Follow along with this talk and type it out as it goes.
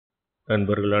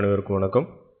நண்பர்கள் அனைவருக்கும் வணக்கம்.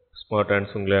 ஸ்மார்ட்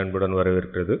ஹேண்ட்ஸ் உங்களை அன்புடன்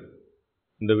வரவேற்கிறது.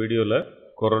 இந்த வீடியோவில்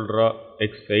CorelDraw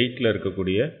X8ல்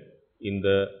இருக்கக்கூடிய இந்த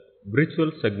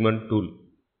விர்ச்சுவல் செக்மெண்ட் டூல்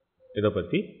இதை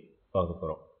பற்றி பார்க்க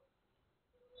போகிறோம்.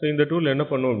 ஸோ இந்த டூல் என்ன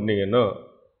பண்ணும் அப்படிங்கன்னா,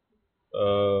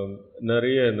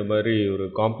 நிறைய இந்த மாதிரி ஒரு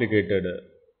காம்ப்ளிகேட்டட்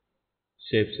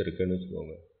ஷேப்ஸ் இருக்குதுன்னு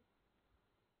வச்சுக்கோங்க.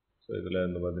 ஸோ இதில்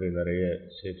இந்த மாதிரி நிறைய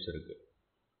ஷேப்ஸ் இருக்குது.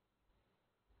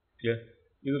 கிளியர்?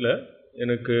 இதில்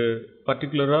எனக்கு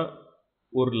பர்டிகுலராக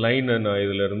ஒரு லைனை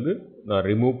நான்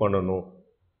ரிமூவ் பண்ணணும்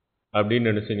அப்படின்னு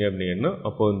நினச்சிங்க அப்படின்னா,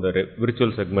 அப்போது இந்த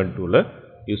விர்ச்சுவல் செக்மெண்ட் டூலை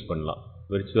யூஸ் பண்ணலாம்.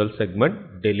 Virtual segment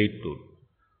delete tool.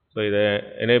 So இதை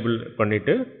எனேபிள்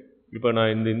பண்ணிவிட்டு, இப்போ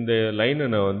நான் இந்த லைனை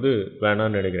நான்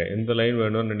வேணான்னு நினைக்கிறேன். எந்த லைன்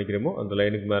வேணும்னு நினைக்கிறேமோ அந்த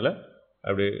லைனுக்கு மேலே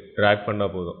அப்படி ட்ராக்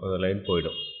பண்ணால் போதும், அந்த லைன்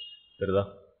போயிடும். சரிதா?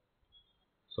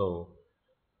 ஸோ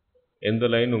எந்த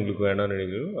லைன் உங்களுக்கு வேணாம்னு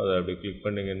நினைக்கிறோம் அதை அப்படி கிளிக்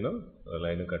பண்ணிங்கன்னா அந்த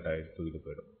லைனு கட் ஆகிட்டு தூக்கிட்டு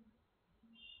போயிடும்.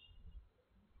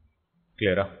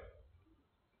 கிளியரா?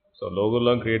 ஸோ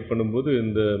லோகோலாம் க்ரியேட் பண்ணும்போது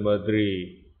இந்த மாதிரி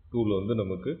டூல்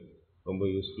நமக்கு ரொம்ப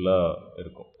யூஸ்ஃபுல்லாக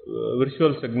இருக்கும்.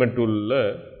 விர்ச்சுவல் செக்மெண்ட் டூலில்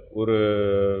ஒரு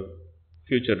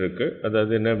ஃபியூச்சர் இருக்குது.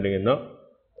 அதாவது என்ன அப்படிங்கன்னா,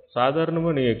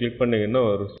 சாதாரணமாக நீங்கள் கிளிக் பண்ணிங்கன்னா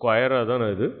ஒரு ஸ்கொயராக தான்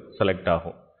இது செலக்ட்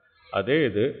ஆகும். அதே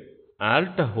இது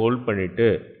ஆல்ட்டை ஹோல்ட் பண்ணிவிட்டு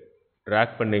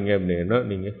ட்ராக் பண்ணிங்க அப்படின்னா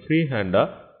நீங்கள் ஃப்ரீ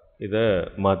ஹேண்டாக இதை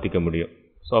மாற்றிக்க முடியும்.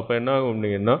 ஸோ அப்போ என்ன ஆகும்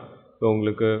அப்படிங்கன்னா, இப்போ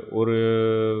உங்களுக்கு ஒரு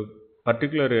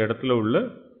பர்டிகுலர் இடத்துல உள்ள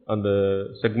அந்த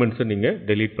செக்மெண்ட்ஸை நீங்கள்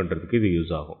டெலீட் பண்ணுறதுக்கு இது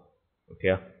யூஸ் ஆகும்.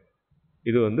 ஓகே,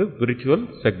 இது விர்ச்சுவல்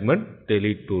செக்மெண்ட்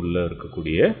டெலீட் டூலில்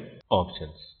இருக்கக்கூடிய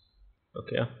ஆப்ஷன்ஸ்.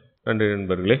 ஓகே, நன்றி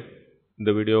நண்பர்களே.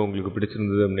 இந்த வீடியோ உங்களுக்கு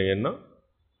பிடிச்சிருந்தது அப்படின்னா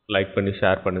லைக் பண்ணி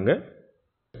ஷேர் பண்ணுங்கள்.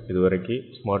 இதுவரைக்கும்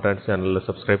ஸ்மார்ட் ஹேண்ட்ஸ் சேனலில்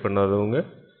சப்ஸ்கிரைப் பண்ணாதவங்க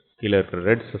கீழே இருக்கிற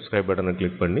ரெட் சப்ஸ்கிரைப் பட்டனை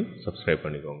கிளிக் பண்ணி சப்ஸ்கிரைப்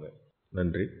பண்ணிக்கோங்க.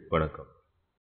 நன்றி, வணக்கம்.